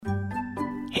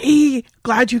Hey,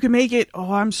 glad you could make it.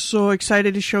 Oh, I'm so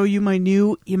excited to show you my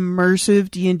new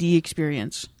immersive D&D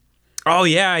experience. Oh,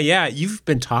 yeah. You've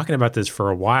been talking about this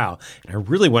for a while, and I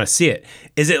really want to see it.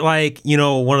 Is it like,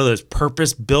 one of those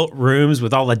purpose-built rooms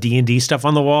with all the D&D stuff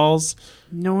on the walls?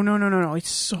 No. It's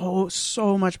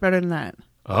so much better than that.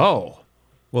 Oh.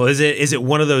 Well, is it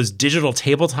one of those digital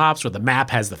tabletops where the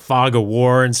map has the fog of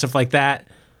war and stuff like that?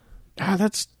 Ah,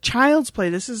 that's child's play.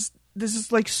 This is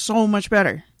like so much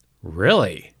better.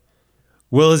 Really?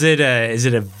 Well, is it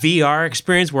a VR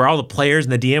experience where all the players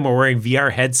and the DM are wearing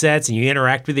VR headsets and you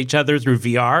interact with each other through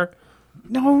VR?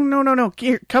 No.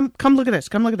 Here, come look at this.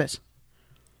 Come look at this.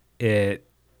 It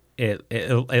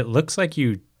looks like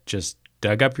you just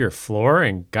dug up your floor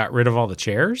and got rid of all the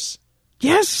chairs?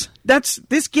 Yes,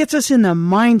 this gets us in the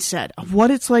mindset of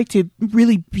what it's like to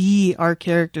really be our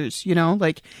characters,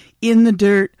 like in the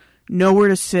dirt, nowhere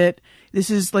to sit.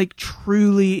 This is like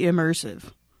truly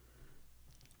immersive.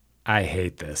 I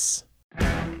hate this.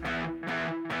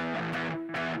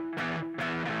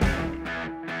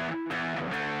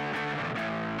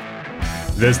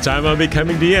 This time on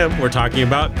Becoming DM, we're talking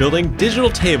about building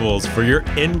digital tables for your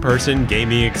in-person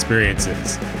gaming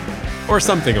experiences. Or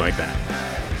something like that.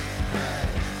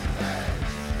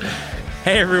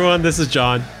 Hey everyone, this is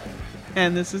John.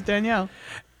 And this is Danielle.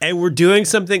 And we're doing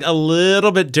something a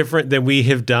little bit different than we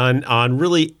have done on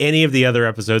really any of the other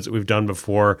episodes that we've done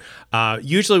before.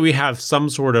 Usually we have some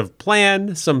sort of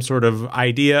plan, some sort of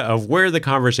idea of where the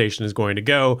conversation is going to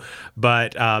go.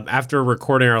 But after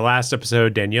recording our last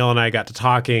episode, Danielle and I got to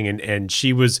talking, and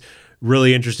she was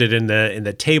really interested in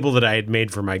the table that I had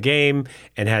made for my game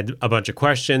and had a bunch of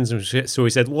questions. And so we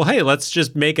said, well, hey, let's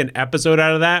just make an episode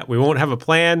out of that. We won't have a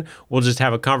plan. We'll just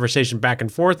have a conversation back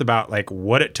and forth about like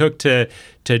what it took to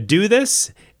do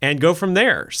this and go from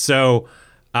there. So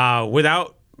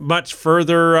without much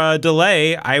further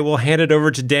delay, I will hand it over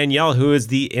to Danielle, who is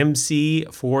the MC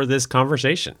for this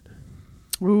conversation.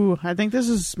 Ooh, I think this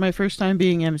is my first time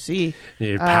being MC.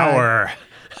 Power.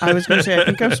 I was going to say, I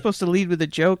think I was supposed to lead with a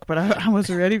joke, but I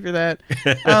wasn't ready for that.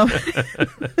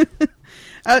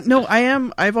 No, I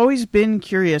am. I've always been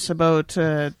curious about,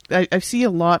 I see a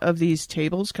lot of these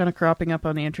tables kind of cropping up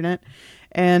on the internet,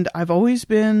 and I've always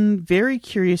been very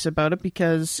curious about it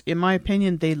because, in my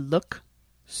opinion, they look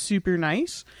super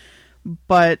nice,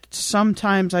 but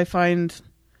sometimes I find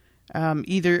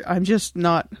either I'm just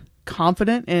not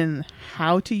confident in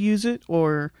how to use it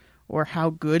or how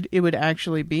good it would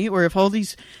actually be, or if all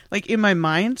these, like in my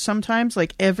mind, sometimes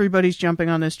like everybody's jumping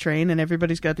on this train and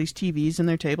everybody's got these TVs in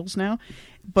their tables now,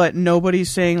 but nobody's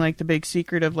saying like the big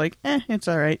secret of like, it's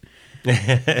all right.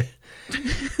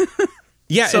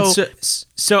 Yeah,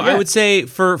 so I would say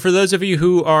for those of you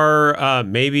who are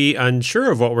maybe unsure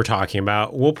of what we're talking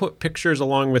about, we'll put pictures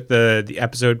along with the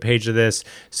episode page of this.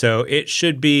 So it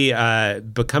should be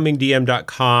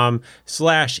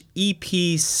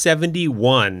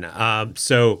becomingdm.com/EP71.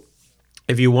 So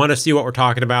if you want to see what we're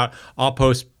talking about, I'll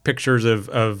post pictures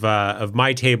of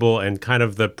my table and kind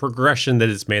of the progression that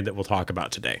it's made that we'll talk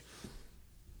about today.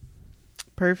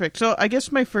 Perfect. So I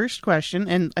guess my first question,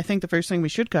 and I think the first thing we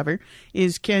should cover,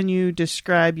 is can you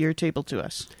describe your table to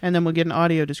us? And then we'll get an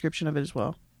audio description of it as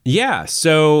well. Yeah.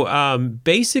 So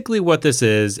basically what this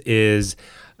is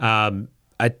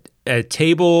a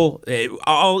table.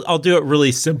 I'll do it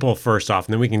really simple first off,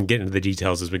 and then we can get into the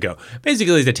details as we go.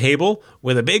 Basically, it's a table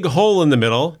with a big hole in the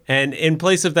middle, and in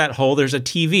place of that hole, there's a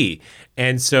TV.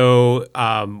 And so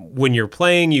when you're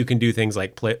playing, you can do things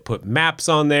like put maps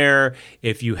on there.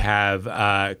 If you have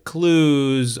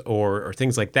clues or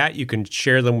things like that, you can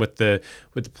share them with the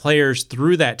players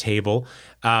through that table.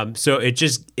 So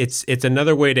it's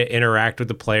another way to interact with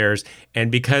the players. And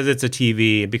because it's a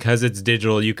TV and because it's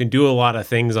digital, you can do a lot of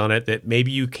things on it that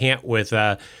maybe you can't with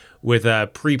a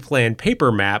pre-planned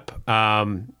paper map,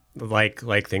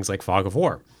 like things like Fog of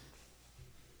War.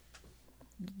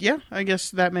 Yeah, I guess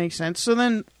that makes sense. So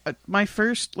then my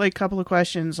first couple of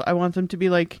questions, I want them to be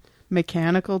like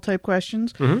mechanical type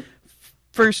questions. Mm-hmm.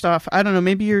 First off, I don't know,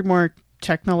 maybe you're more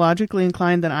technologically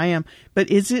inclined than I am,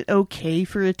 but is it okay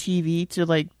for a TV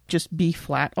to just be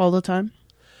flat all the time?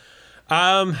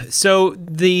 So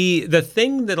the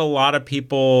thing that a lot of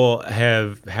people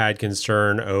have had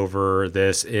concern over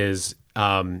this is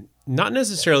not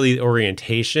necessarily the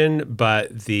orientation,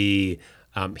 but the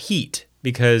heat,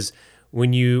 because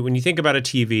when you think about a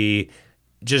TV,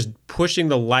 just pushing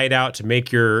the light out to make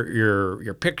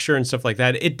your picture and stuff like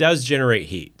that, it does generate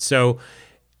heat. So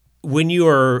when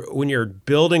you're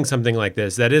building something like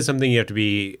this, that is something you have to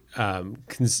be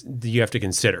you have to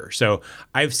consider. So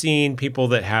I've seen people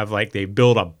that have like they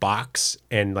build a box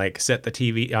and like set the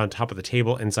TV on top of the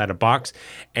table inside a box,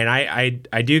 and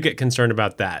I do get concerned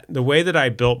about that. The way that I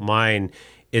built mine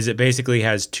is it basically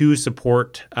has two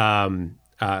support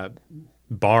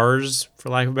bars, for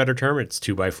lack of a better term. It's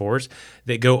 2x4s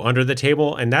that go under the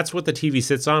table, and that's what the TV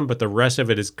sits on, but the rest of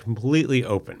it is completely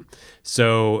open.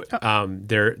 So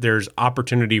there's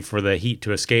opportunity for the heat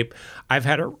to escape. I've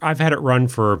had it run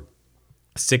for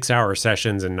 6-hour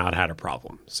sessions and not had a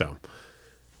problem. So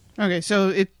okay, so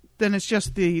it's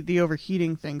just the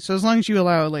overheating thing. So as long as you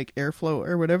allow like airflow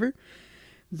or whatever,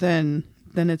 then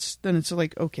it's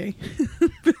like okay.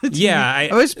 Yeah, I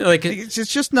always like it's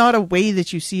just not a way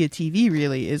that you see a TV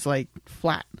really is like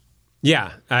flat.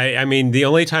 Yeah, I mean the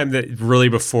only time that really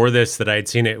before this that I'd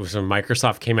seen it was when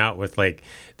Microsoft came out with like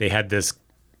they had this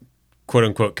quote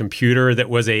unquote computer that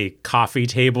was a coffee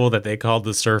table that they called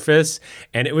the Surface,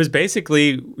 and it was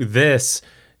basically this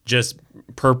just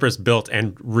purpose built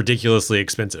and ridiculously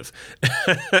expensive.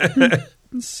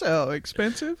 So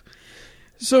expensive.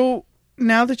 So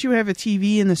now that you have a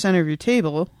TV in the center of your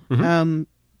table,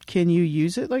 can you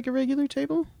use it like a regular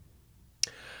table?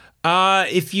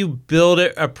 If you build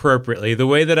it appropriately, the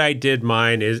way that I did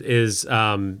mine is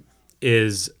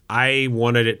I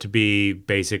wanted it to be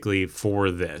basically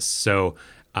for this. So,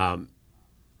 and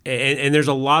there's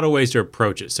a lot of ways to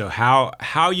approach it. So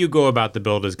how you go about the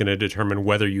build is going to determine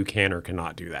whether you can or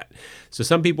cannot do that. So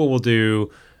some people will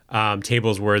do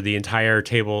tables where the entire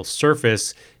table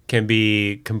surface can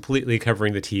be completely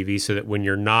covering the TV so that when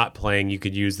you're not playing, you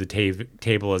could use the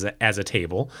table as a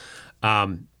table.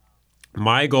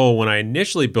 My goal when I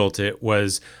initially built it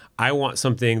was I want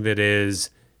something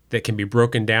that can be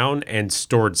broken down and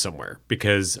stored somewhere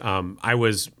because I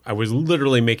was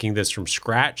literally making this from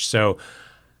scratch. So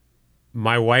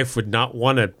my wife would not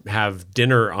want to have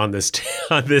dinner on this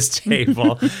on this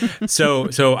table.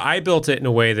 So I built it in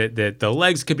a way that the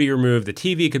legs could be removed, the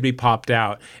TV could be popped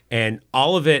out, and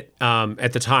all of it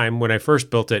at the time when I first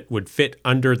built it would fit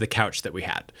under the couch that we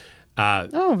had.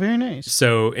 Oh, very nice.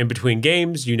 So in between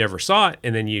games, you never saw it,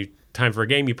 and then time for a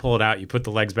game, you pull it out, you put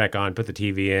the legs back on, put the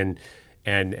TV in,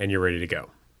 and you're ready to go.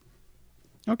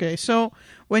 Okay, so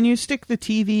when you stick the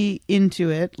TV into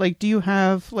it, like, do you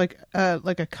have like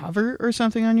a cover or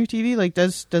something on your TV? Like,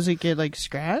 does it get like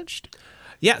scratched?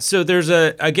 Yeah, so there's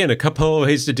a couple of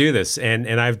ways to do this,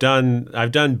 and I've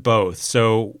done both.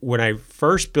 So when I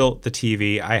first built the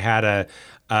TV, I had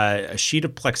a sheet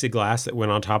of plexiglass that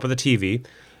went on top of the TV,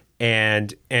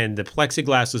 and the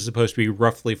plexiglass was supposed to be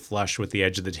roughly flush with the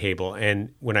edge of the table.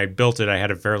 And when I built it, I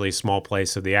had a fairly small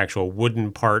place, so the actual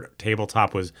wooden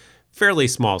tabletop was fairly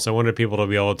small. So I wanted people to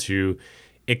be able to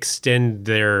extend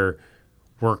their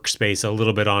workspace a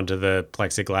little bit onto the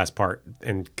plexiglass part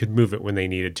and could move it when they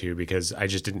needed to because I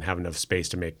just didn't have enough space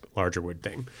to make larger wood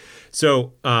thing.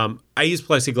 So I use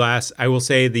plexiglass. I will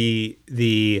say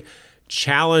the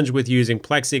challenge with using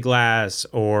plexiglass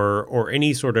or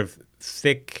any sort of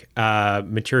thick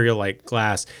material like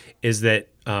glass is that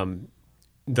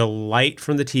the light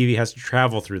from the TV has to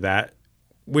travel through that,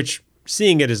 which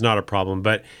seeing it is not a problem,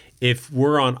 but if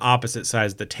we're on opposite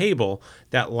sides of the table,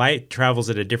 that light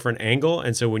travels at a different angle.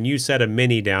 And so when you set a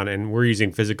mini down, and we're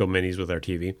using physical minis with our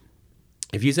TV,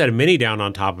 if you set a mini down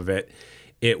on top of it,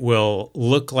 it will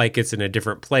look like it's in a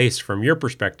different place from your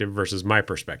perspective versus my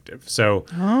perspective. So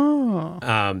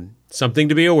something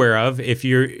to be aware of. If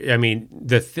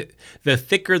the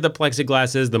thicker the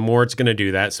plexiglass is, the more it's going to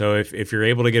do that. So if you're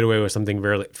able to get away with something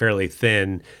fairly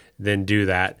thin, then do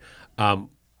that.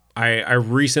 I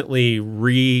recently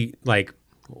upgraded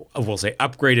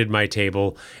my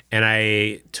table, and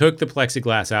I took the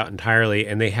plexiglass out entirely,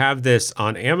 and they have this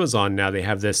on Amazon now. They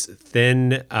have this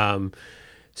thin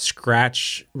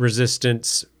scratch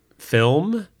resistance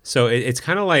film. So it's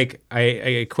kind of like I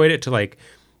equate it to like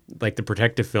the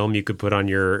protective film you could put on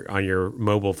your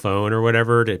mobile phone or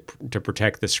whatever to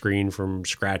protect the screen from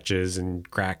scratches and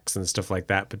cracks and stuff like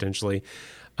that potentially.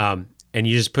 And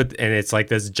you just and it's like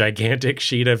this gigantic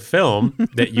sheet of film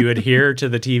that you adhere to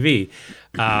the TV.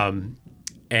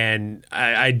 And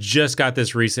I just got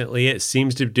this recently. It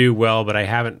seems to do well, but I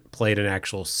haven't played an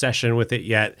actual session with it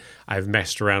yet. I've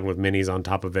messed around with minis on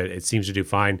top of it. It seems to do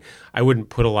fine. I wouldn't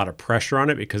put a lot of pressure on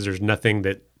it because there's nothing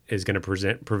that is going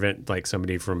to prevent like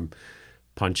somebody from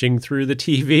punching through the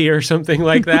TV or something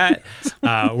like that,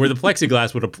 where the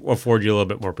plexiglass would afford you a little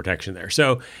bit more protection there.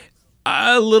 So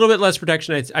a little bit less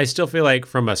protection. I still feel like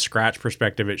from a scratch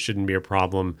perspective, it shouldn't be a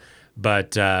problem,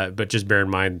 but just bear in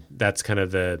mind that's kind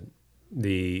of the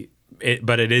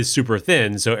but it is super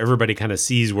thin, so everybody kind of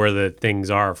sees where the things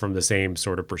are from the same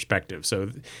sort of perspective. So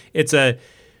it's a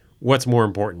what's more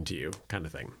important to you kind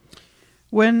of thing.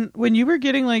 When you were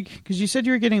getting because you said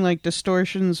you were getting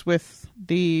distortions with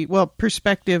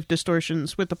perspective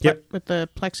distortions with the with the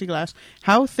plexiglass.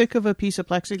 How thick of a piece of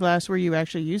plexiglass were you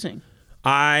actually using?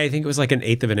 I think it was like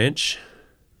 1/8 of an inch.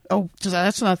 Oh,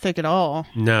 that's not thick at all.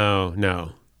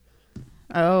 No.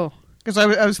 Oh, because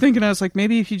I was thinking, I was like,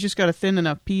 maybe if you just got a thin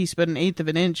enough piece, but 1/8 of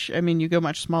an inch, I mean, you go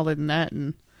much smaller than that.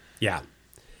 And yeah.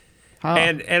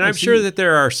 And I'm sure that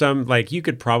there are some, you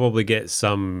could probably get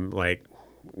some,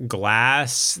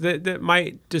 glass that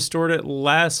might distort it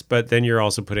less, but then you're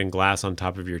also putting glass on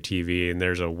top of your TV, and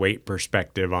there's a weight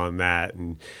perspective on that.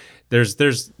 And there's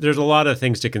a lot of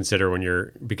things to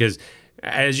consider because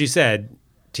as you said,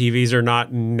 TVs are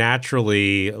not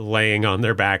naturally laying on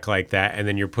their back like that, and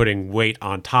then you're putting weight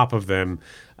on top of them.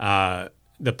 The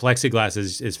plexiglass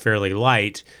is fairly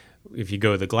light. If you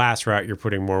go the glass route, you're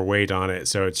putting more weight on it.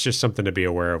 So it's just something to be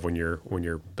aware of when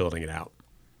you're building it out.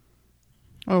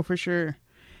 Oh, for sure.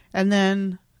 And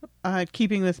then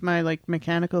keeping with my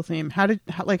mechanical theme, how do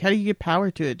you get power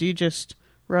to it? Do you just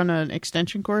run an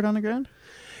extension cord on the ground?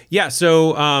 Yeah,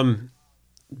 so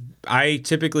I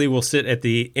typically will sit at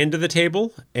the end of the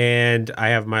table, and I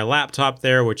have my laptop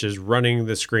there, which is running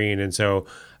the screen. And so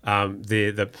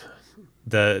the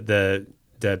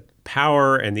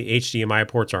power and the HDMI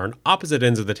ports are on opposite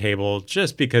ends of the table,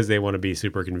 just because they want to be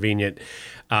super convenient.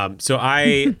 So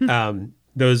I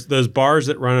those bars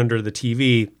that run under the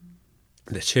TV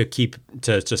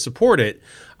to support it,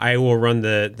 I will run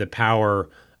the power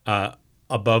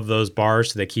above those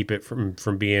bars, so they keep it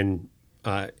from being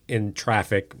in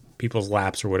traffic, people's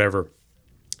laps or whatever.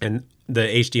 And the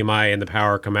HDMI and the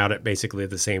power come out at basically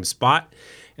the same spot,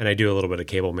 and I do a little bit of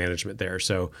cable management there.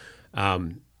 So,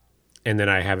 and then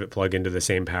I have it plug into the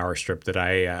same power strip that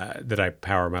I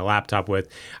power my laptop with.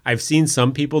 I've seen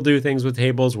some people do things with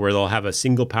tables where they'll have a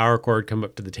single power cord come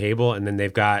up to the table, and then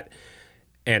they've got,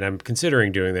 and I'm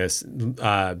considering doing this,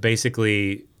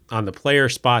 basically on the player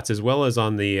spots as well as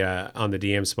on the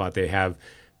DM spot, they have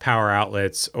power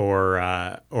outlets or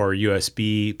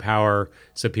USB power,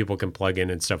 so people can plug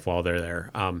in and stuff while they're there.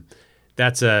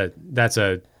 That's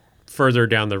a further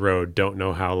down the road. Don't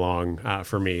know how long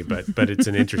for me, but it's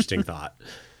an interesting thought.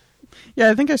 Yeah,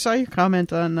 I think I saw your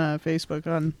comment on Facebook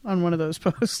on one of those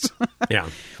posts. Yeah,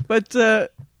 but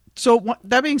so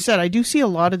that being said, I do see a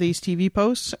lot of these TV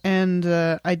posts, and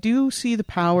I do see the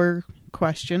power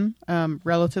question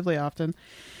relatively often.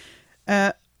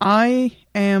 I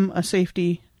am a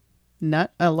safety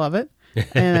nut. I love it,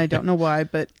 and I don't know why,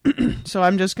 but so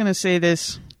I'm just going to say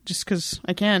this just because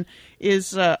I can,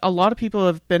 is a lot of people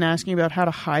have been asking about how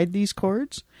to hide these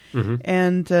cords,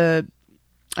 and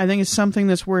I think it's something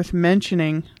that's worth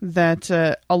mentioning, that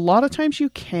a lot of times you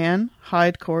can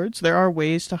hide cords. There are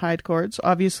ways to hide cords.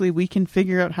 Obviously, we can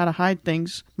figure out how to hide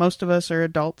things. Most of us are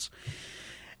adults.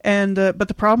 And but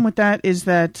the problem with that is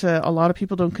that a lot of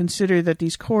people don't consider that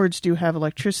these cords do have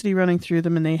electricity running through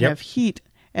them, and they have heat.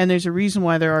 And there's a reason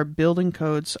why there are building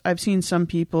codes. I've seen some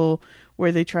people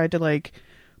where they tried to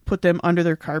put them under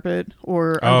their carpet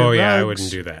or under rugs, I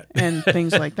wouldn't do that. and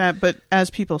things like that. But as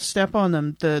people step on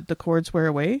them, the cords wear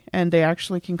away, and they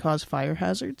actually can cause fire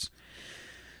hazards.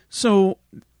 So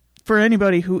for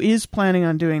anybody who is planning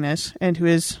on doing this and who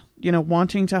is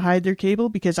wanting to hide their cable,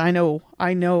 because I know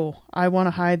I want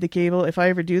to hide the cable. If I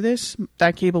ever do this,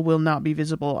 that cable will not be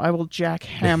visible. I will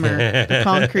jackhammer the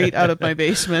concrete out of my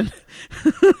basement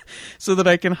so that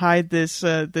I can hide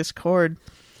this cord.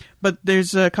 But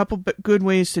there's a couple good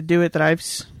ways to do it that I've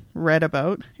read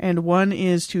about. And one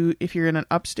is to, if you're in an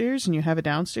upstairs and you have a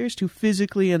downstairs, to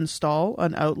physically install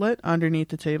an outlet underneath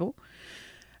the table.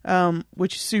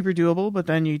 Which is super doable, but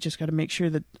then you just got to make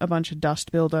sure that a bunch of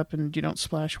dust build up and you don't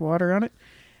splash water on it.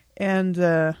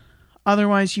 And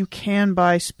otherwise, you can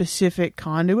buy specific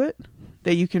conduit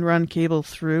that you can run cable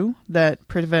through that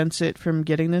prevents it from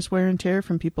getting this wear and tear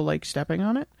from people stepping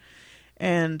on it.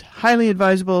 And highly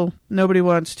advisable. Nobody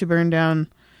wants to burn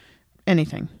down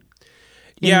anything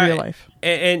in real life.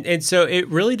 And so it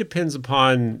really depends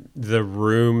upon the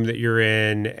room that you're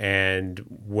in and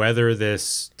whether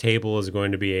this table is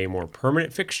going to be a more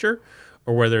permanent fixture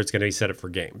or whether it's going to be set up for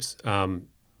games.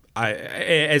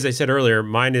 As I said earlier,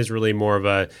 mine is really more of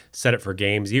a set up for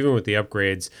games. Even with the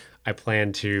upgrades, I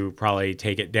plan to probably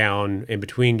take it down in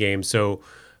between games. So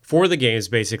for the games,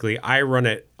 basically, I run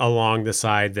it along the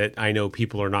side that I know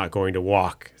people are not going to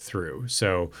walk through.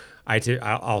 So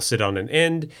I'll sit on an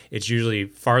end. It's usually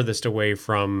farthest away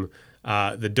from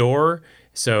the door,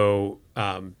 So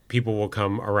people will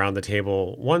come around the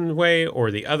table one way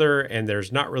or the other, and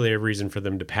there's not really a reason for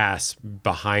them to pass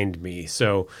behind me.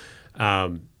 So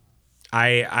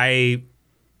I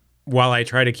while I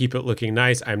try to keep it looking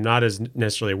nice, I'm not as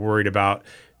necessarily worried about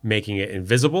making it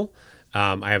invisible.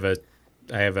 I have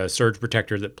a surge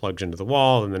protector that plugs into the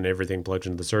wall, and then everything plugs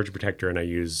into the surge protector, and I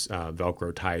use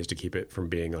Velcro ties to keep it from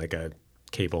being like a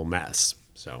cable mess.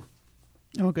 So,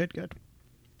 oh, good.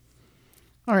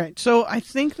 All right, so I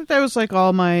think that was like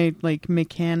all my like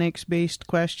mechanics based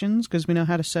questions because we know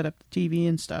how to set up the TV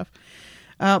and stuff.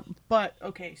 But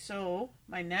okay, so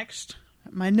my next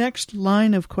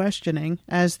line of questioning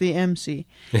as the MC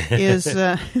is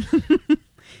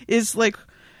is like,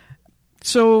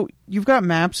 so you've got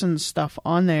maps and stuff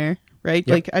on there, right?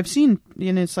 Yep. Like I've seen,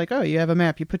 and it's like, oh, you have a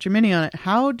map, you put your mini on it.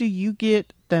 How do you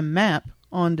get the map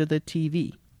onto the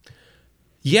TV?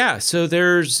 Yeah, so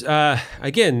there's,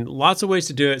 again, lots of ways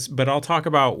to do it, but I'll talk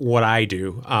about what I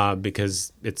do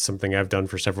because it's something I've done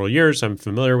for several years. I'm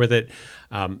familiar with it.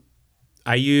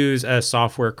 I use a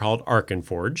software called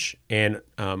ArkenForge, and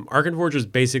ArkenForge was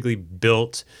basically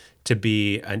built to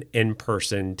be an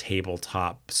in-person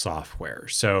tabletop software.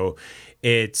 So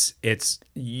it's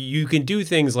you can do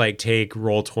things like take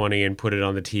Roll20 and put it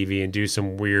on the TV and do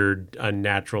some weird,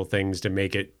 unnatural things to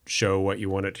make it show what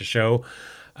you want it to show.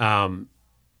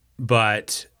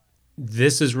 But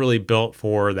this is really built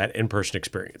for that in-person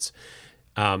experience.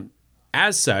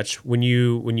 As such, when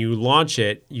you launch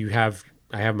it,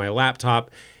 I have my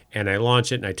laptop and I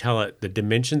launch it and I tell it the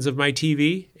dimensions of my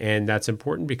TV, and that's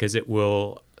important because it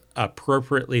will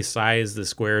appropriately size the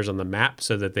squares on the map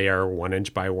so that they are 1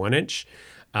 inch by 1 inch,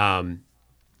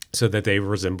 so that they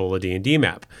resemble a D&D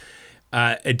map.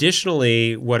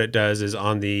 Additionally, what it does is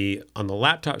on the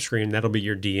laptop screen, that'll be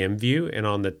your DM view, and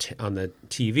on the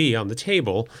TV on the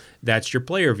table, that's your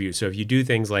player view. So if you do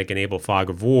things like enable fog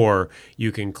of war,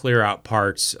 you can clear out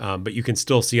parts, but you can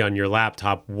still see on your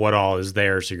laptop what all is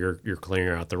there. So you're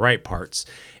clearing out the right parts,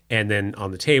 and then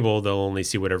on the table, they'll only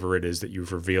see whatever it is that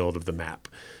you've revealed of the map.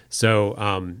 So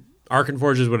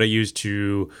ArkenForge is what I use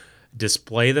to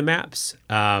display the maps.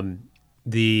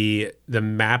 The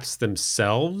maps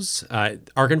themselves,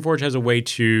 ArkenForge has a way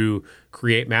to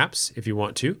create maps if you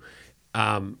want to.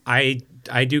 I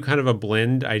do kind of a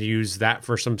blend. I use that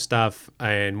for some stuff,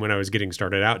 and when I was getting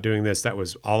started out doing this, that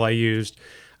was all I used.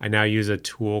 I now use a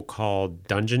tool called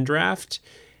Dungeon Draft,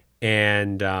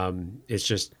 and it's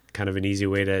just kind of an easy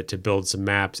way to build some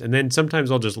maps. And then sometimes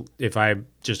if I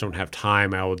just don't have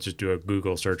time, I will just do a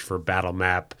Google search for battle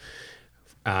map.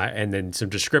 And then some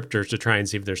descriptors to try and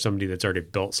see if there's somebody that's already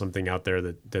built something out there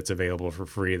that's available for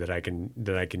free that I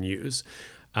can use.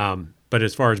 But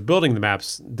as far as building the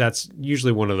maps, that's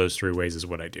usually one of those three ways is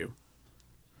what I do.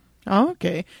 Oh,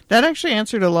 okay. That actually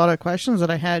answered a lot of questions that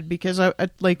I had because I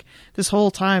like this whole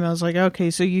time I was like,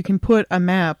 okay, so you can put a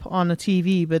map on the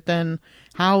TV, but then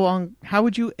how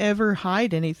would you ever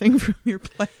hide anything from your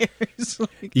players?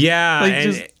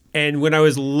 And when I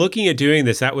was looking at doing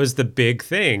this, that was the big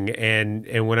thing. And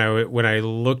when I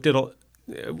looked at,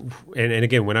 and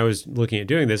again, when I was looking at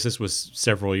doing this was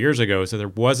several years ago, so there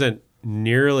wasn't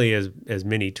nearly as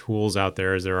many tools out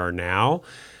there as there are now.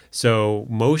 So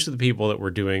most of the people that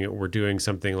were doing it were doing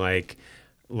something like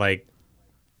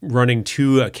running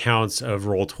 2 accounts of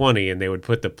Roll20, and they would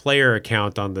put the player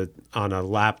account on a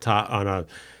laptop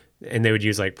and they would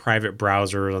use like private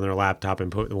browsers on their laptop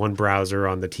and put one browser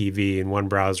on the TV and one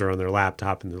browser on their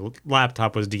laptop, and the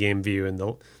laptop was DM view and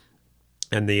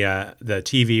the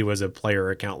TV was a player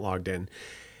account logged in.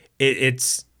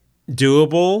 It's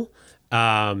doable,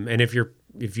 and if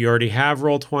you already have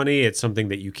Roll20, it's something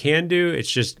that you can do.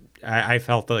 It's just I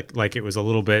felt like it was a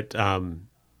little bit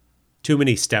too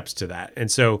many steps to that,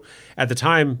 and so at the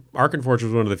time, ArkenForge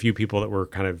was one of the few people that were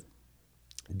kind of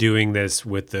doing this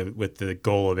with the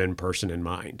goal of in-person in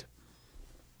mind.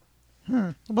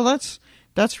 Well,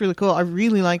 that's really cool. I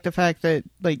really like the fact that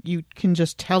like you can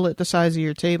just tell it the size of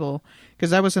your table, because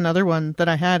that was another one that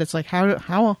I had. It's like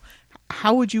how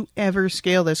would you ever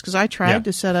scale this? Because I tried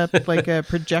to set up like a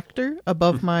projector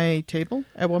above my table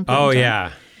at one point. Oh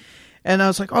yeah. And I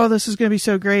was like, oh, this is going to be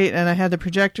so great. And I had the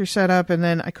projector set up, and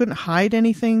then I couldn't hide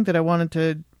anything that I wanted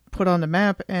to put on the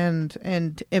map,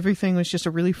 and everything was just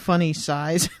a really funny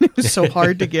size. It was so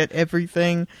hard to get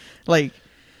everything like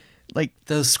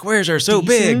those squares are so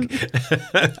decent.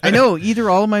 big. I know, either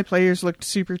all of my players looked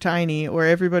super tiny or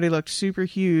everybody looked super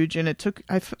huge, and it took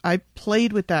I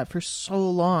played with that for so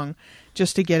long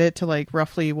just to get it to like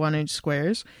roughly 1 inch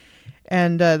squares.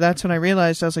 And that's when I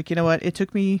realized, I was like, you know what, it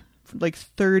took me like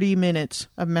 30 minutes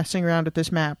of messing around with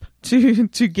this map to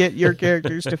get your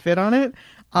characters to fit on it.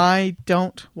 I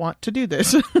don't want to do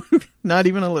this. Not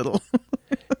even a little.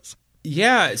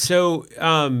 Yeah. So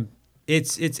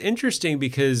it's interesting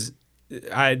because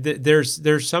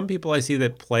there's some people I see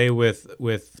that play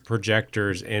with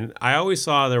projectors, and I always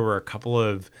saw there were a couple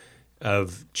of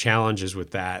challenges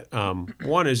with that.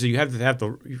 One is you have to have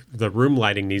the room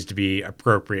lighting needs to be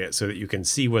appropriate so that you can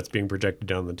see what's being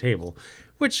projected on the table,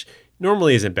 which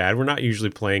normally isn't bad. We're not usually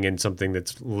playing in something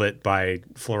that's lit by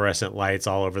fluorescent lights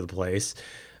all over the place.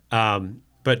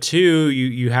 But two,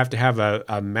 you have to have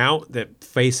a mount that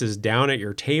faces down at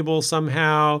your table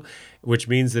somehow, which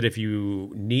means that if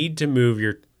you need to move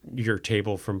your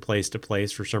table from place to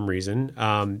place for some reason,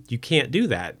 you can't do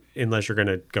that unless you're going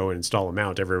to go and install a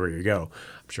mount everywhere you go.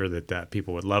 I'm sure that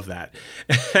people would love that.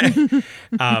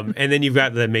 And then you've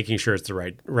got the making sure it's the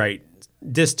right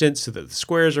distance so that the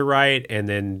squares are right, and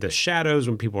then the shadows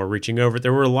when people are reaching over.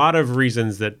 There were a lot of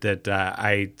reasons that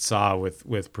I saw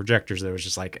with projectors that was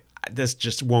just like, this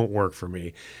just won't work for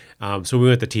me. So we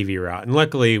went the TV route, and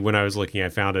luckily when I was looking, I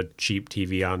found a cheap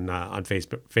TV on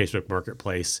Facebook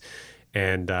Marketplace.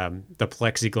 And the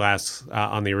plexiglass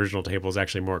on the original table is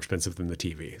actually more expensive than the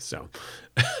TV. So,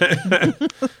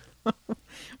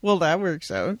 well, that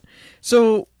works out.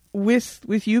 So, with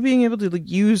you being able to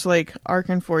use like Arc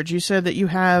Forge, you said that you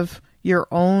have your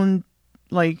own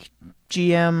like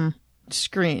GM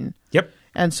screen. Yep.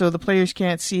 And so the players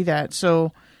can't see that.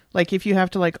 So, like if you have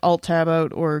to like Alt Tab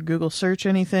out or Google search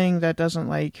anything, that doesn't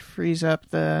like freeze up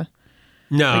the.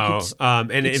 No, like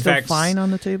and it's in still fact, fine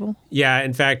on the table. Yeah,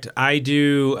 in fact, I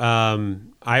do.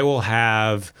 I will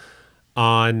have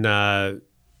on.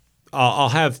 I'll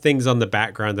have things on the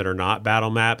background that are not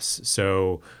battle maps.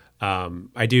 So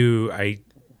I do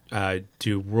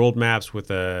world maps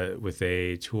with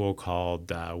a tool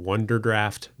called Wonder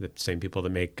Draft. The same people that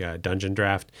make Dungeon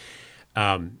Draft.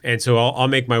 And so I'll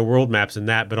make my world maps in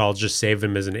that, but I'll just save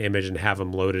them as an image and have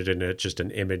them loaded in just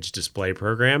an image display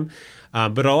program.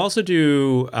 But I'll also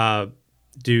do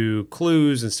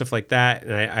clues and stuff like that.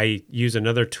 And I use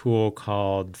another tool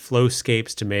called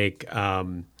Flowscapes to make,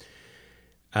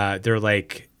 they're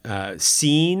like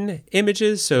scene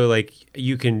images. So like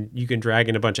you can drag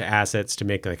in a bunch of assets to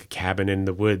make like a cabin in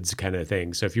the woods kind of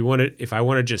thing. So if I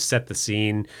want to just set the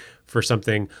scene for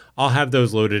something, I'll have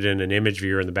those loaded in an image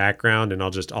viewer in the background, and I'll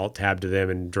just Alt Tab to them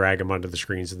and drag them onto the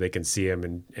screen so they can see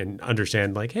them and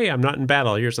understand like, hey, I'm not in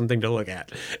battle. Here's something to look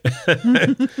at.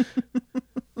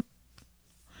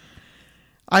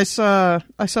 I saw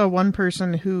one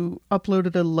person who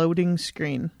uploaded a loading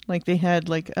screen. Like they had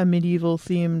like a medieval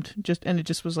themed and it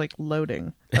just was like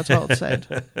loading. That's all it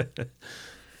said.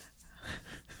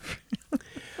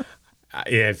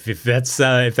 Yeah, if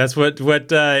that's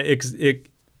what it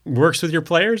works with your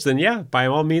players, then yeah, by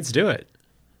all means do it.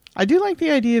 I do like the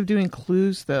idea of doing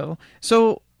clues though.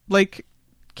 So like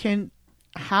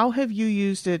how have you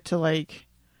used it to like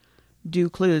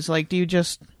do clues? Like do you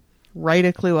just write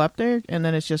a clue up there and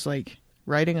then it's just like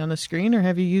writing on the screen, or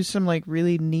have you used some like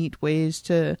really neat ways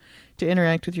to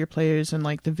interact with your players and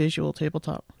like the visual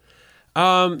tabletop?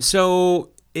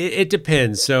 So it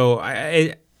depends. So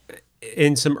I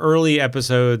in some early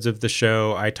episodes of the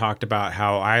show, I talked about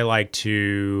how I like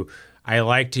to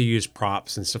use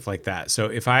props and stuff like that. So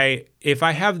if I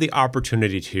have the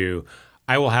opportunity to,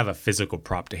 I will have a physical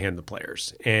prop to hand the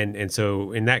players. And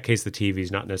so in that case, the TV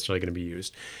is not necessarily going to be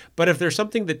used. But if there's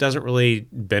something that doesn't really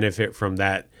benefit from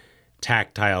that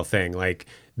tactile thing, like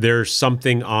there's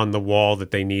something on the wall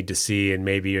that they need to see and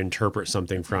maybe interpret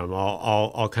something from,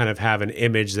 I'll kind of have an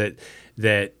image that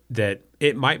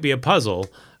it might be a puzzle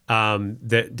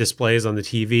that displays on the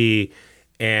TV,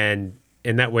 and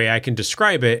that way I can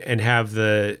describe it and have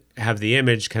the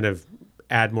image kind of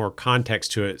add more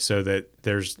context to it so that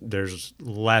there's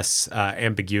less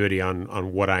ambiguity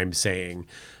on what I'm saying,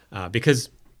 because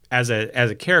as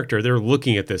a character they're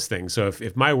looking at this thing. So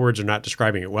if my words are not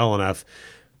describing it well enough,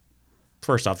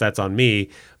 first off, that's on me.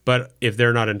 But if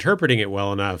they're not interpreting it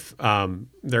well enough,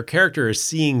 their character is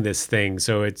seeing this thing.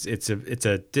 So it's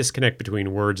a disconnect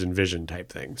between words and vision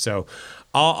type thing. So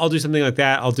I'll do something like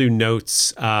that. I'll do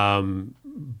notes.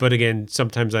 But again,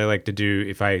 sometimes I like to do,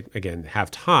 if I again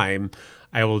have time,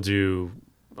 I will do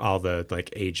all the like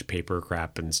age paper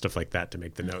crap and stuff like that to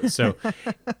make the notes. So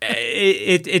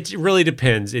it really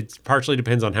depends. It partially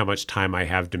depends on how much time I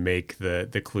have to make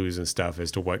the clues and stuff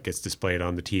as to what gets displayed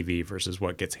on the TV versus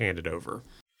what gets handed over.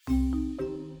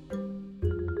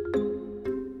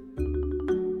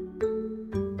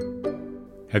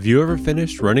 Have you ever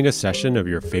finished running a session of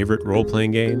your favorite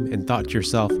role-playing game and thought to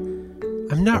yourself,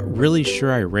 I'm not really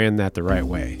sure I ran that the right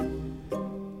way?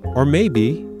 Or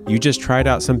maybe You just tried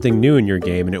out something new in your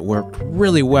game and it worked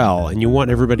really well and you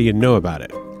want everybody to know about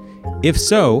it. If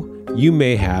so, you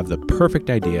may have the perfect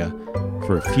idea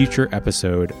for a future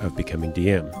episode of Becoming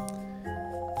DM.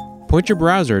 Point your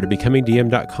browser to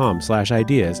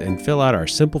becomingdm.com/ideas and fill out our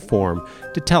simple form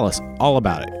to tell us all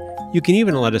about it. You can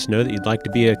even let us know that you'd like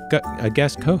to be a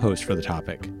guest co-host for the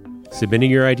topic.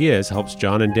 Submitting your ideas helps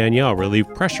John and Danielle relieve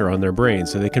pressure on their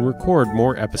brains so they can record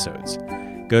more episodes.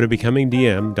 Go to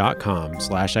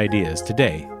becomingdm.com/ideas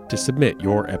today to submit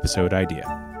your episode idea.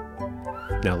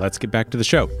 Now let's get back to the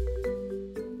show.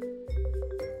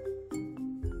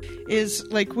 Is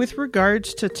like with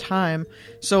regards to time.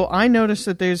 So I noticed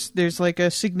that there's like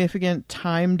a significant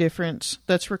time difference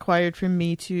that's required for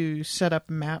me to set up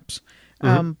maps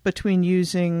between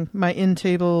using my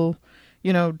in-table,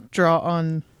 draw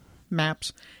on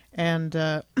maps and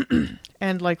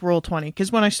and like Roll20.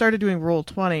 Because when I started doing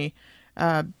Roll20,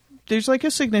 there's like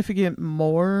a significant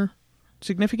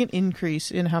increase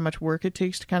in how much work it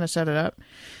takes to kind of set it up.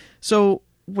 So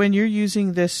when you're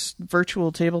using this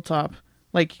virtual tabletop,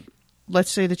 like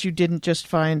let's say that you didn't just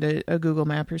find a Google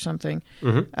map or something,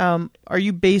 are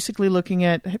you basically looking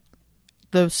at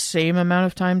the same amount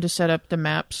of time to set up the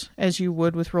maps as you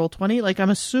would with Roll20? Like, I'm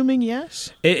assuming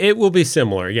yes? It will be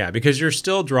similar, yeah, because you're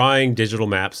still drawing digital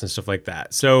maps and stuff like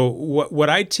that. So what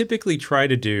I typically try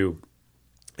to do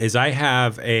is I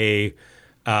have a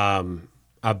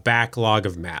backlog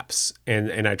of maps,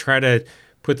 and I try to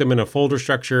put them in a folder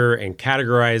structure and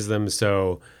categorize them.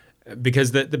 So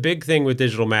because the big thing with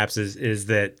digital maps is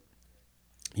that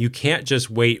you can't just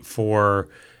wait for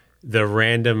the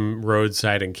random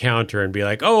roadside encounter and be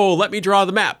like, oh, let me draw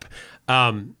the map.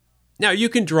 Now you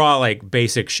can draw like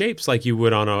basic shapes like you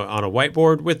would on a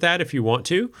whiteboard with that if you want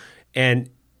to, and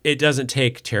it doesn't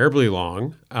take terribly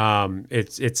long.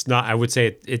 It's not. I would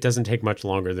say it doesn't take much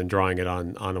longer than drawing it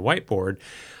on a whiteboard.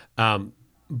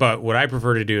 But what I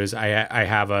prefer to do is I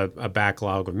have a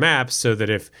backlog of maps so that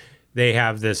if they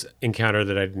have this encounter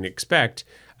that I didn't expect,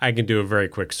 I can do a very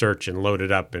quick search and load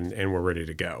it up and we're ready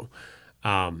to go.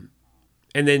 And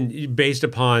then based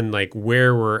upon like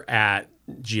where we're at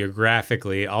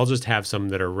geographically, I'll just have some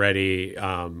that are ready.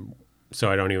 So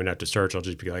I don't even have to search. I'll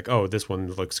just be like, oh, this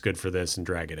one looks good for this and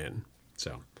drag it in.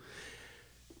 So,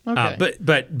 okay.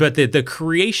 But the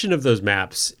creation of those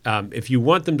maps, if you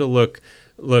want them to look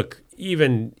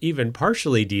even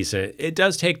partially decent, it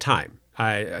does take time.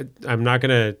 I'm not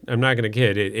gonna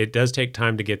kid. It does take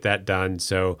time to get that done.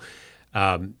 So,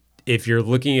 if you're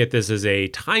looking at this as a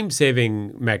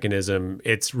time-saving mechanism,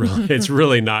 it's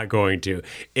really not going to.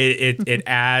 It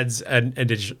adds an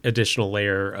additional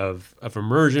layer of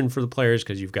immersion for the players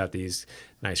because you've got these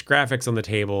nice graphics on the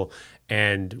table,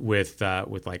 and with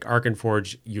like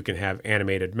Arkenforge, you can have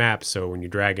animated maps. So when you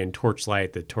drag in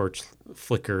torchlight, the torch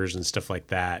flickers and stuff like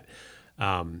that.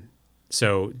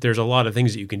 So there's a lot of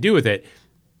things that you can do with it,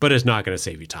 but it's not going to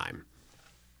save you time.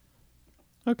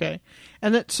 Okay,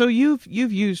 and so you've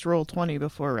used Roll20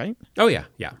 before, right? Oh yeah.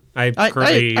 I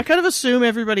kind of assume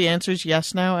everybody answers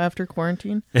yes now after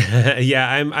quarantine.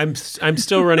 Yeah, I'm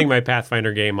still running my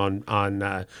Pathfinder game on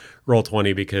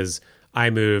Roll20 because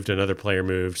I moved, another player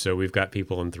moved, so we've got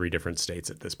people in 3 different states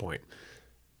at this point.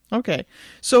 Okay,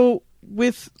 so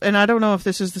and I don't know if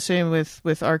this is the same with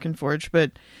Arkenforge,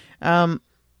 but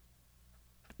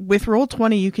with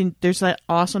Roll20 there's that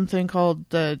awesome thing called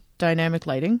the dynamic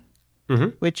lighting. Mm-hmm.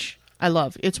 Which I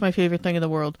love. It's my favorite thing in the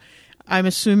world. I'm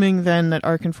assuming then that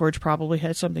Arkenforge probably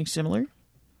has something similar.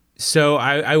 So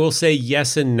I will say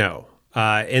yes and no,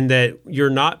 in that you're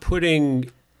not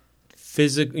putting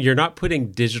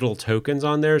digital tokens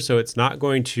on there, so it's not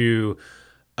going to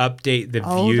update the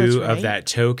view of that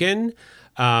token.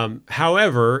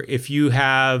 However, if you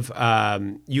have,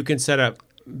 you can set up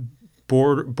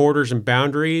borders and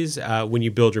boundaries when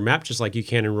you build your map, just like you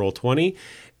can in Roll20.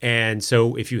 And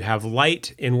so if you have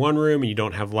light in one room and you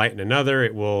don't have light in another,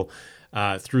 it will,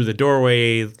 through the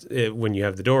doorway, when you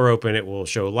have the door open, it will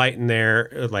show light in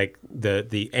there, like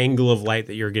the angle of light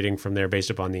that you're getting from there based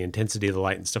upon the intensity of the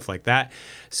light and stuff like that.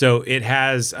 So it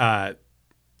has, I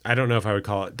don't know if I would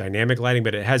call it dynamic lighting,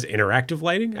 but it has interactive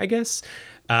lighting, I guess.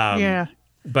 Yeah.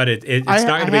 But it's not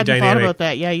going to be dynamic. I hadn't thought about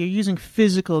that. Yeah, you're using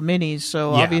physical minis,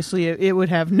 so obviously it would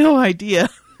have no idea.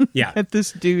 Yeah, that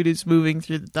this dude is moving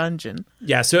through the dungeon.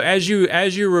 Yeah, so as you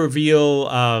reveal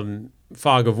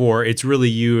Fog of War, it's really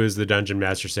you as the dungeon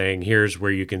master saying, "Here's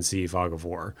where you can see Fog of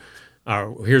War,"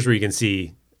 here's where you can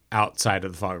see outside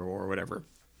of the Fog of War, or whatever.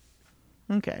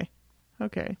 Okay,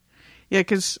 yeah,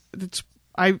 because it's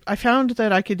I found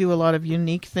that I could do a lot of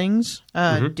unique things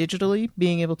digitally,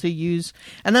 being able to use,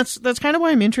 and that's kind of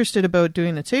why I'm interested about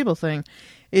doing the table thing,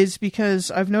 is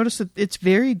because I've noticed that it's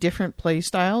very different play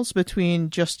styles between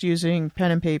just using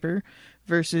pen and paper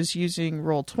versus using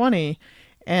Roll20,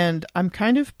 and I'm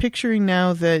kind of picturing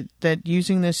now that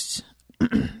using this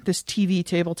this TV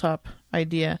tabletop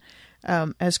idea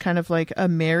as kind of like a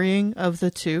marrying of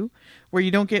the two, where you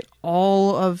don't get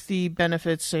all of the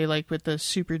benefits, say like with the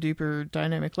super duper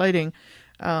dynamic lighting,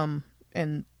 and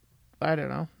I don't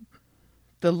know,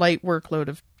 the light workload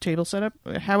of table setup,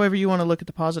 however you want to look at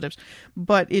the positives,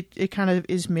 but it kind of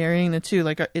is marrying the two.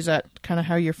 Like, is that kind of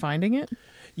how you're finding it?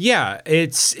 Yeah,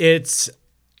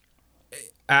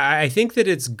 I think that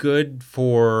it's good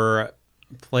for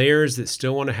players that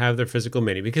still want to have their physical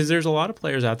mini, because there's a lot of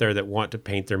players out there that want to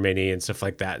paint their mini and stuff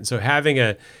like that. And so having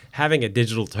a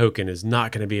digital token is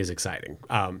not going to be as exciting.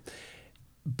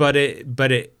 But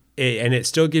it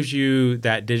still gives you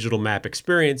that digital map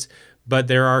experience, but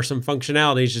there are some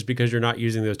functionalities, just because you're not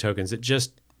using those tokens, that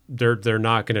just they're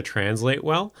not going to translate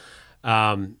well.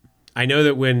 I know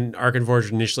that when Arc Forge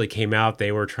initially came out,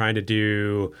 they were trying to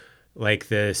do like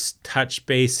this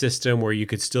touch-based system where you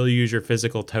could still use your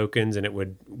physical tokens, and it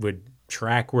would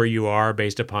track where you are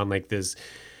based upon like this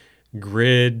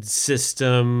grid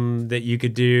system that you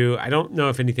could do. I don't know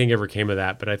if anything ever came of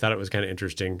that, but I thought it was kind of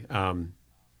interesting.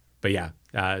 But yeah,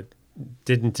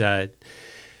 didn't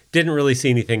really see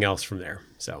anything else from there.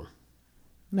 So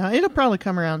no, it'll probably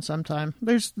come around sometime.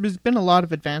 There's been a lot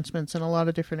of advancements in a lot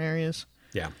of different areas.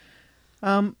 Yeah.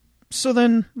 So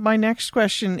then my next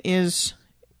question is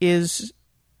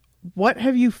what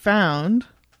have you found?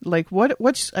 Like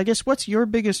what's your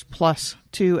biggest plus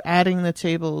to adding the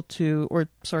TV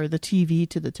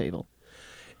to the table?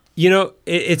 You know,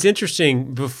 it's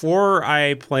interesting. Before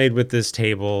I played with this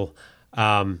table,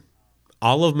 all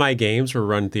of my games were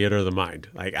run Theater of the Mind.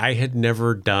 Like, I had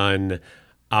never done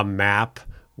a map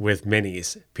with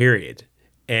minis, period.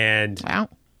 And wow.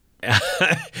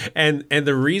 and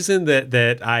the reason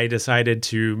that I decided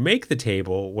to make the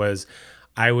table was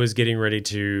I was getting ready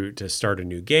to start a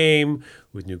new game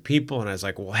with new people, and I was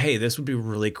like, well, hey, this would be a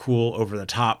really cool over the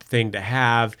top thing to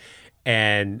have.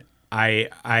 And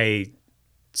I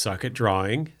suck at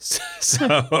drawing,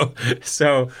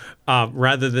 so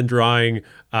rather than drawing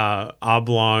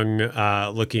oblong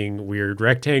looking weird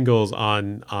rectangles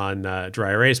on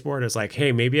dry erase board, it's like,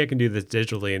 hey, maybe I can do this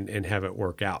digitally and have it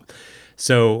work out.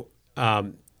 So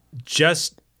I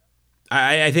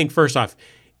think first off,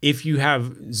 if you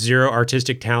have zero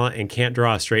artistic talent and can't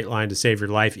draw a straight line to save your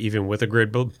life, even with a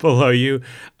grid below you,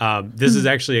 this is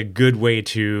actually a good way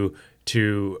to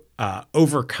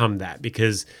overcome that,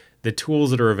 because the tools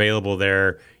that are available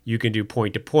there, you can do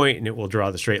point to point and it will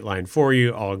draw the straight line for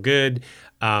you. All good.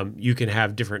 You can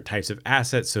have different types of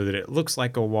assets so that it looks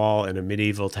like a wall in a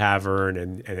medieval tavern,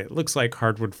 and it looks like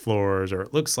hardwood floors, or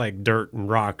it looks like dirt and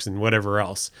rocks and whatever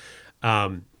else.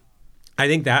 I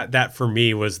think that for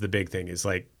me was the big thing, is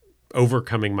like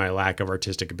overcoming my lack of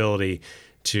artistic ability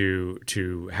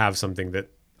to have something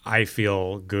that I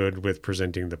feel good with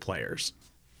presenting the players.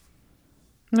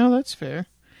 No, that's fair.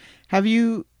 Have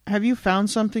you found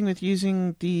something with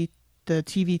using the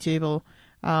TV table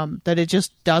that it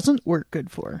just doesn't work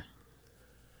good for?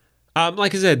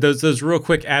 Like I said, those real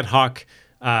quick ad hoc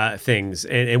things,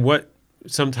 and what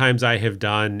sometimes I have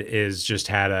done is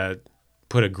just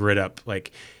put a grid up.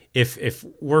 Like if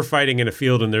we're fighting in a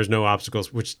field and there's no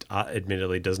obstacles, which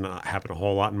admittedly does not happen a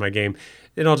whole lot in my game,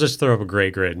 then I'll just throw up a gray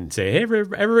grid and say, hey,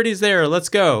 everybody's there, let's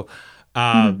go.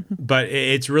 But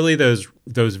it's really those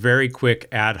very quick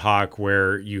ad hoc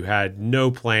where you had no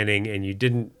planning and you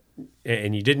didn't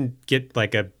get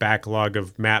like a backlog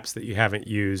of maps that you haven't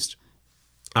used.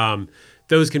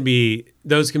 Those can be a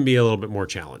little bit more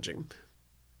challenging.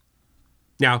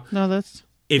 Now,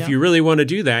 if you really want to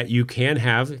do that, you can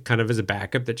have kind of as a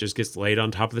backup that just gets laid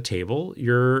on top of the table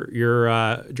your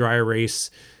dry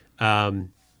erase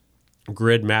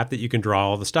grid map that you can draw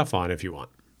all the stuff on if you want.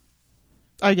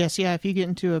 I guess, yeah, if you get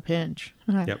into a pinch.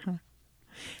 Yep.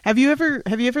 Have you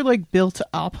ever like built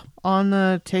up on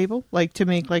the table, like to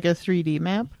make like a 3D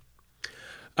map?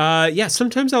 Yeah,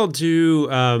 sometimes I'll do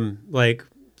like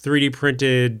 3D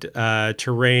printed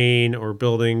terrain or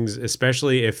buildings,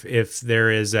 especially if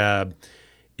there is like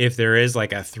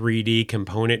a 3D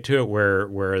component to it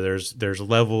where there's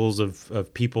levels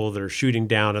of people that are shooting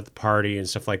down at the party and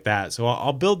stuff like that. So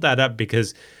I'll build that up,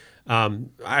 because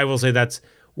I will say that's,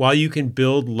 while you can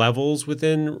build levels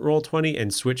within Roll20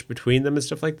 and switch between them and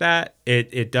stuff like that,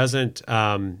 it doesn't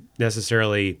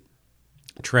necessarily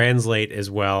translate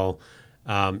as well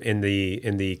in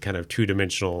the kind of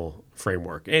 2-dimensional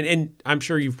framework. And I'm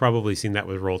sure you've probably seen that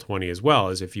with Roll20 as well,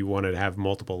 as if you wanted to have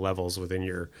multiple levels within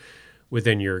your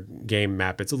game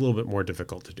map, it's a little bit more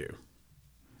difficult to do.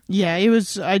 Yeah,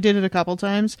 I did it a couple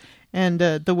times, and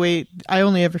the way I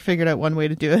only ever figured out one way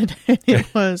to do it.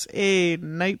 It was a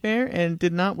nightmare and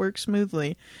did not work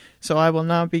smoothly. So I will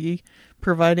not be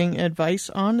providing advice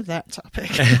on that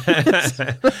topic.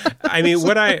 I mean,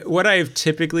 what I've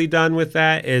typically done with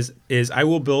that is I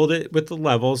will build it with the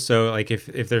levels. So like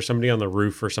if there's somebody on the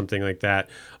roof or something like that,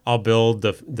 I'll build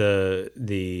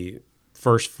the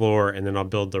first floor, and then I'll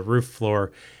build the roof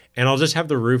floor. And I'll just have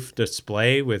the roof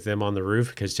display with them on the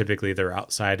roof, because typically they're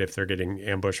outside if they're getting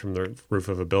ambushed from the roof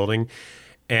of a building.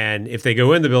 And if they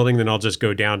go in the building, then I'll just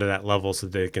go down to that level so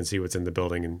they can see what's in the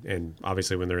building. And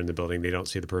obviously when they're in the building, they don't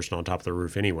see the person on top of the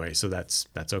roof anyway. So that's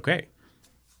okay.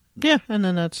 Yeah, and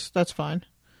then that's fine.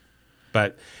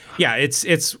 But yeah,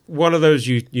 it's one of those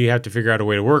you have to figure out a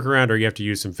way to work around, or you have to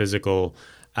use some physical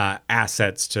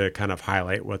assets to kind of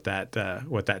highlight what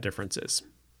that difference is.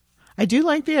 I do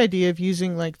like the idea of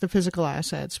using like the physical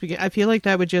assets, because I feel like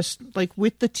that would just, like,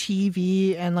 with the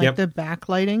TV and like the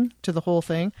backlighting to the whole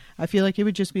thing, I feel like it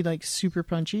would just be like super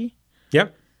punchy.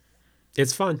 Yep.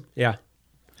 It's fun. Yeah.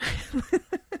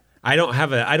 I don't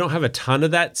have a ton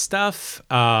of that stuff,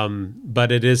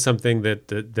 but it is something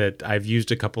that I've used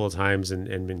a couple of times,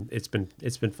 and it's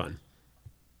been fun.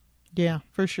 Yeah,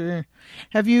 for sure.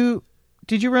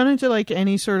 Did you run into like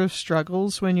any sort of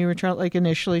struggles when you were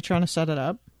initially trying to set it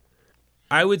up?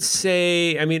 I would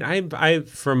say, I mean, I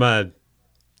from a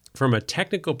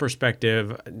technical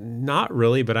perspective, not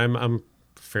really, but I'm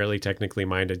fairly technically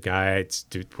minded guy. It's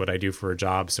what I do for a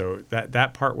job, so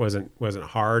that part wasn't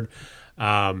hard.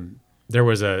 There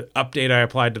was a update I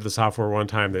applied to the software one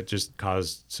time that just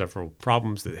caused several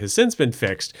problems that has since been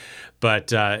fixed. But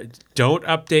don't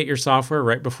update your software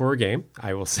right before a game.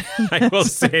 I will say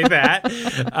that.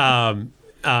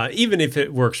 Even if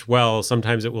it works well,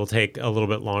 sometimes it will take a little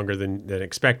bit longer than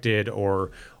expected, or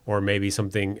maybe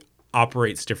something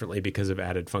operates differently because of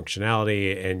added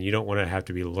functionality, and you don't want to have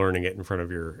to be learning it in front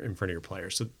of your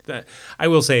players. So that, I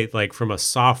will say, like, from a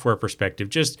software perspective,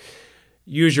 just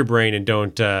use your brain and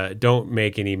don't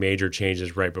make any major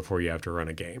changes right before you have to run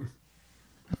a game.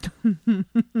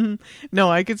 No,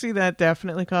 I could see that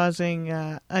definitely causing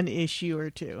an issue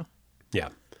or two. Yeah.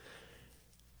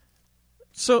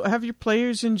 So have your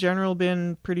players in general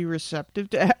been pretty receptive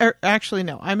to... Actually,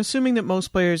 no. I'm assuming that most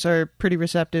players are pretty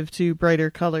receptive to brighter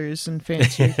colors and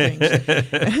fancier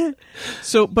things.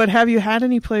 But have you had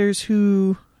any players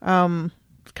who kind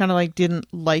of like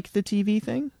didn't like the TV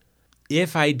thing?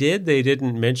 If I did, they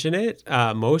didn't mention it.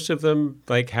 Most of them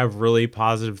like have really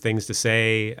positive things to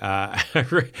say.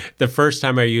 The first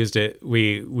time I used it,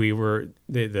 it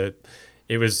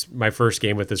was my first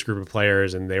game with this group of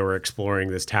players, and they were exploring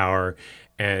this tower,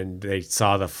 and they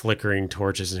saw the flickering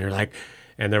torches, and they're like,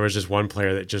 and there was just one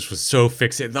player that just was so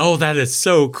fixated. Oh, that is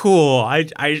so cool! I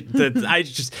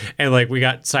just, and like we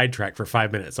got sidetracked for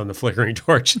 5 minutes on the flickering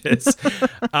torches.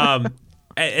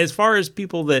 As far as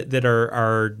people that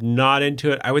are not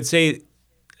into it, I would say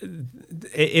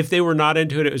if they were not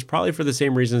into it, it was probably for the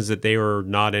same reasons that they were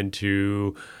not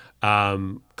into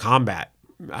combat.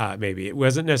 Maybe it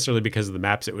wasn't necessarily because of the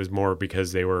maps. It was more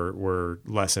because they were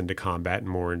less into combat and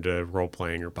more into role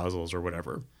playing or puzzles or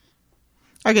whatever.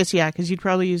 I guess, yeah, because you'd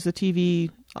probably use the TV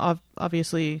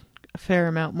obviously a fair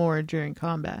amount more during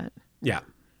combat. Yeah.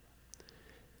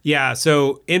 Yeah,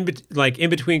 so in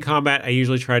between combat, I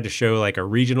usually tried to show like a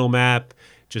regional map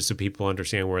just so people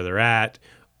understand where they're at,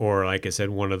 or like I said,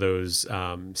 one of those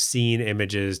scene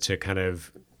images to kind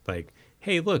of like,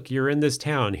 hey, look, you're in this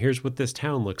town. Here's what this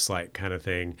town looks like, kind of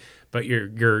thing. But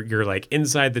you're like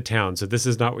inside the town, so this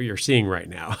is not what you're seeing right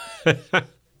now.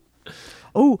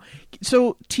 Oh,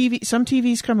 so some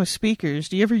TVs come with speakers.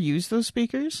 Do you ever use those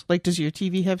speakers? Like, does your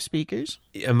TV have speakers?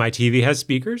 My TV has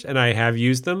speakers, and I have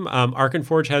used them. Arc and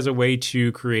Forge has a way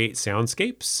to create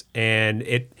soundscapes, and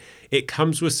it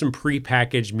comes with some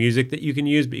prepackaged music that you can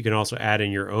use, but you can also add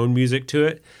in your own music to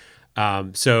it.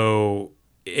 So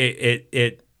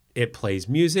it plays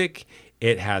music.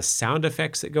 It has sound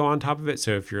effects that go on top of it.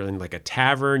 So if you're in like a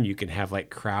tavern, you can have like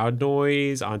crowd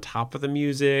noise on top of the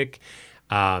music.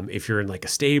 If you're in like a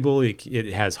stable,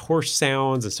 it has horse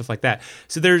sounds and stuff like that.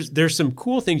 So there's some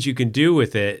cool things you can do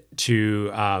with it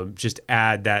to just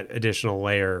add that additional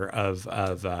layer of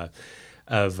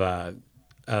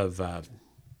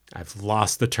I've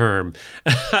lost the term.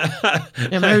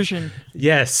 Immersion.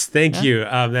 Yes, thank you.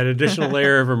 That additional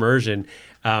layer of immersion,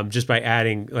 just by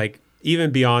adding like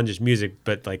even beyond just music,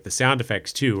 but like the sound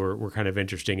effects too were kind of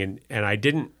interesting. And I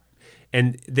didn't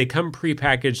and they come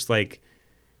prepackaged. Like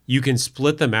you can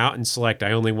split them out and select,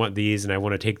 I only want these and I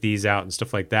want to take these out and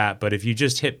stuff like that. But if you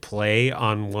just hit play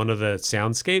on one of the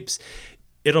soundscapes,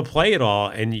 it'll play it all,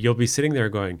 and you'll be sitting there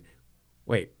going,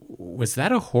 wait, was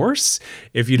that a horse?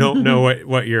 If you don't know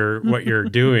what you're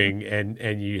doing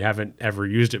and you haven't ever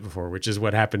used it before, which is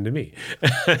what happened to me.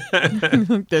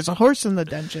 There's a horse in the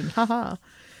dungeon. Haha.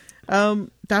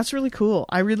 That's really cool.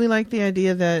 I really like the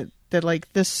idea that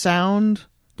like the sounds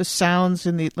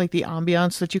and the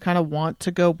ambiance that you kind of want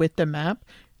to go with the map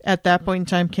at that point in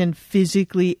time can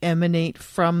physically emanate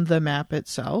from the map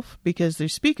itself because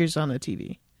there's speakers on the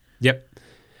TV. Yep.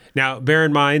 Now, bear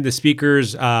in mind, the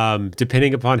speakers,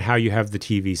 depending upon how you have the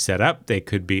TV set up, they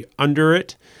could be under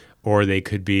it, or they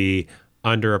could be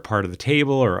under a part of the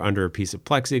table or under a piece of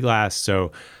plexiglass.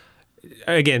 So,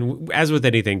 again, as with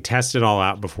anything, test it all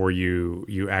out before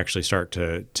you actually start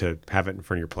to have it in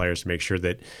front of your players to make sure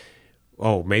that,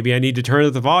 oh, maybe I need to turn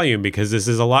up the volume because this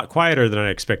is a lot quieter than I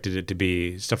expected it to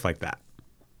be, stuff like that.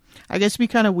 I guess it'd be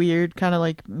kind of weird, kind of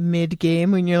like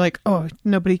mid-game when you're like, oh,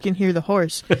 nobody can hear the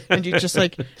horse. And you just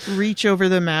like reach over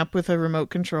the map with a remote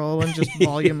control and just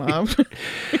volume up.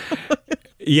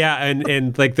 Yeah,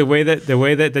 and like the way that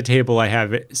the table I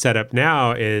have it set up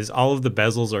now is all of the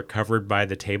bezels are covered by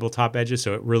the tabletop edges,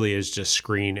 so it really is just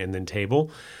screen and then table.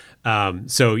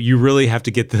 So you really have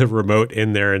to get the remote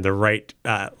in there in the right,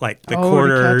 like the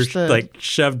corner, like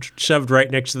shoved right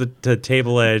next to the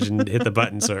table edge and hit the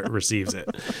button so it receives it.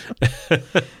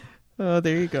 Oh,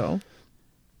 there you go.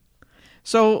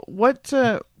 So what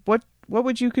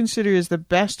would you consider is the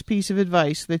best piece of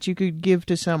advice that you could give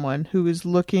to someone who is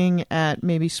looking at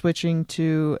maybe switching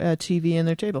to a TV in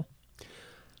their table?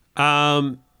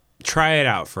 Try it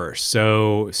out first.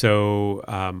 So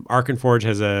Arc and Forge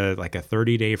has a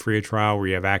 30-day free trial where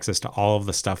you have access to all of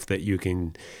the stuff that you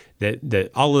can, that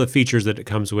all of the features that it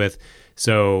comes with.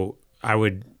 So I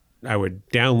would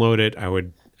download it.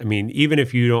 Even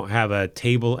if you don't have a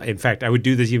table, in fact, I would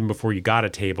do this even before you got a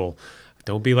table.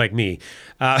 Don't be like me.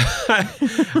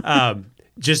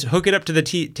 Just hook it up to the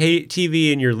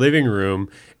TV in your living room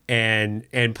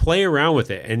and play around with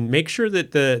it and make sure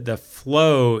that the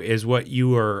flow is what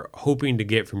you are hoping to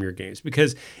get from your games,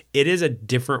 because it is a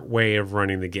different way of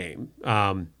running the game.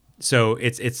 So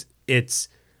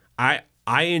I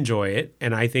enjoy it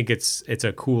and I think it's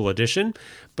a cool addition,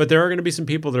 but there are going to be some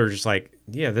people that are just like,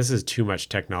 yeah, this is too much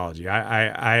technology.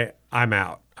 I'm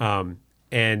out.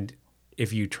 And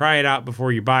if you try it out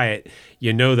before you buy it,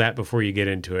 you know that before you get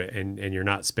into it, and you're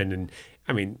not spending.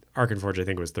 Arc and Forge, I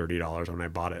think, was $30 when I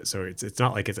bought it. So it's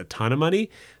not like it's a ton of money,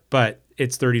 but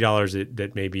it's $30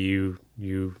 that maybe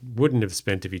you wouldn't have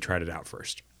spent if you tried it out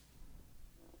first.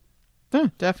 Yeah,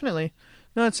 definitely.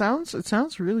 No, it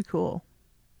sounds really cool.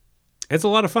 It's a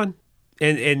lot of fun.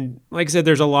 And like I said,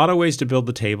 there's a lot of ways to build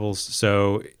the tables.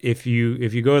 So if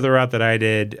you go the route that I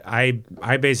did, I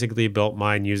basically built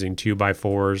mine using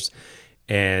 2x4s,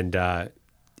 and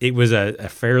it was a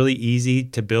fairly easy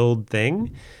to build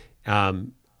thing.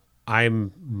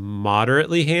 I'm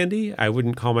moderately handy. I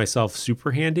wouldn't call myself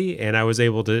super handy, and I was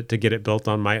able to get it built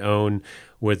on my own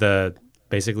with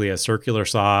basically a circular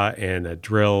saw and a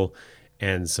drill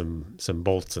and some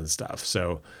bolts and stuff.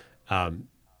 So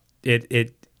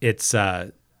it's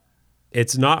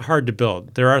not hard to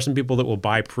build. There are some people that will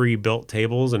buy pre-built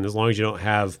tables, and as long as you don't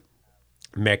have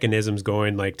mechanisms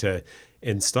going like to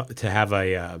have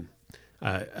a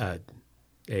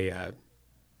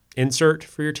insert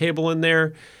for your table in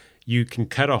there, you can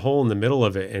cut a hole in the middle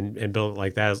of it and build it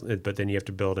like that. But then you have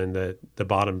to build in the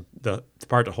bottom, the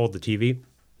part to hold the TV.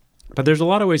 But there's a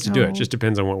lot of ways to do it. It just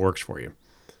depends on what works for you.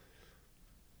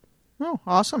 Oh,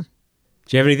 awesome.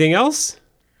 Do you have anything else?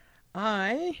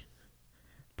 I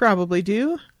probably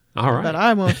do. All right. But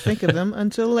I won't think of them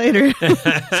until later.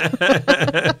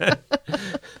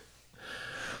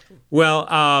 Well,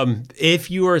 if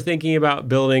you are thinking about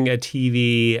building a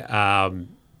TV,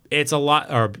 it's a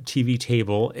lot, or TV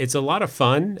table, it's a lot of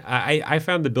fun. I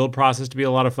found the build process to be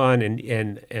a lot of fun.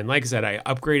 And like I said, I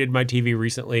upgraded my TV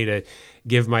recently to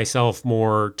give myself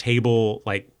more table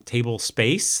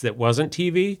space that wasn't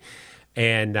TV.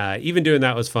 And even doing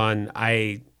that was fun.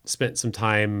 I spent some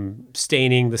time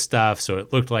staining the stuff so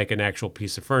it looked like an actual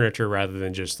piece of furniture rather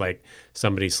than just like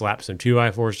somebody slapped some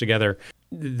 2x4s together.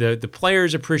 The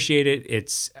players appreciate it.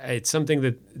 It's something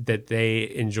that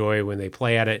they enjoy when they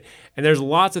play at it. And there's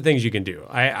lots of things you can do.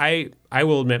 I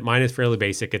will admit mine is fairly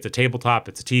basic. It's a tabletop.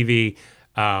 It's a TV.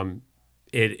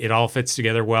 It all fits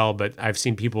together well. But I've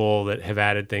seen people that have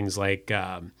added things like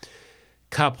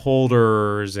cup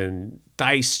holders and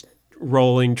dice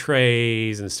rolling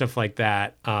trays and stuff like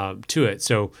that to it.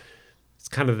 So it's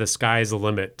kind of the sky's the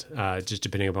limit, just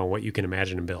depending upon what you can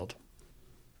imagine and build.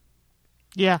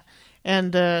 Yeah,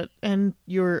 and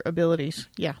your abilities,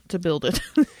 to build it.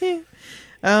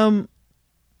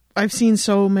 I've seen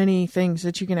so many things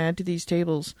that you can add to these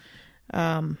tables,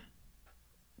 and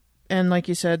like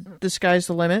you said, the sky's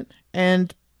the limit.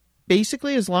 And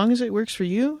basically, as long as it works for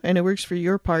you and it works for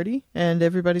your party, and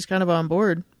everybody's kind of on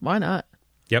board, why not?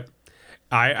 Yep.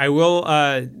 I will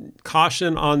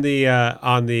caution on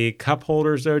the cup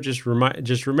holders though. Just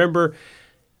remember.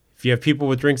 If you have people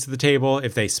with drinks at the table,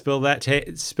 if they spill that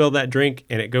drink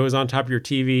and it goes on top of your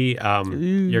TV,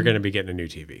 you're going to be getting a new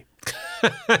TV.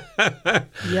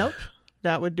 Yep,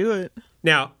 that would do it.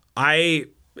 Now, I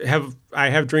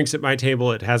have drinks at my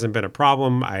table. It hasn't been a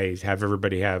problem. I have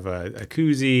everybody have a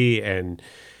koozie,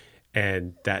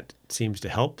 and that seems to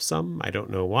help some. I don't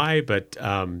know why, but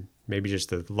maybe just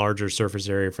the larger surface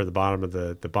area for the bottom of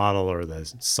the bottle, or the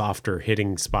softer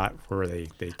hitting spot where they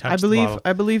touch the bottle.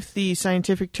 I believe the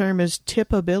scientific term is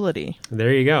tippability.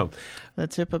 There you go.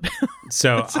 That's tippability.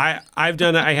 So I've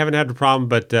done it. I haven't had a problem,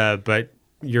 but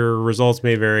your results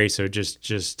may vary. So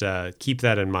just keep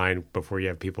that in mind before you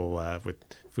have people with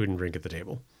food and drink at the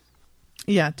table.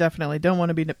 Yeah, definitely. Don't want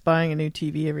to be buying a new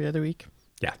TV every other week.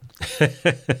 Yeah.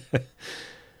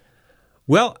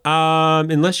 Well,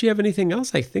 unless you have anything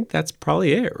else, I think that's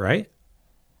probably it, right?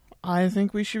 I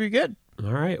think we should be good.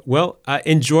 All right. Well,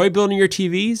 enjoy building your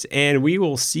TVs, and we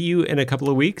will see you in a couple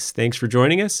of weeks. Thanks for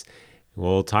joining us.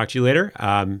 We'll talk to you later.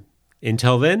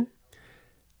 Until then,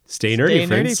 stay nerdy,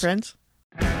 friends.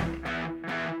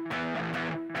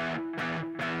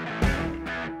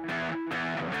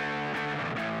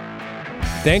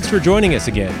 Thanks for joining us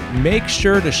again. Make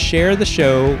sure to share the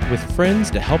show with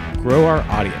friends to help grow our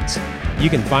audience. You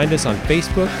can find us on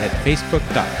Facebook at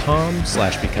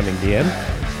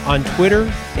facebook.com/becomingdm. On Twitter,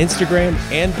 Instagram,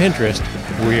 and Pinterest,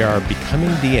 we are Becoming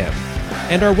DM.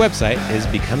 And our website is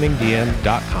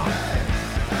becomingdm.com.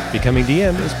 Becoming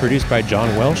DM is produced by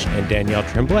John Welsh and Danielle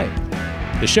Tremblay.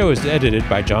 The show is edited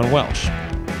by John Welsh.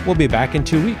 We'll be back in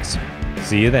 2 weeks.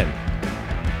 See you then.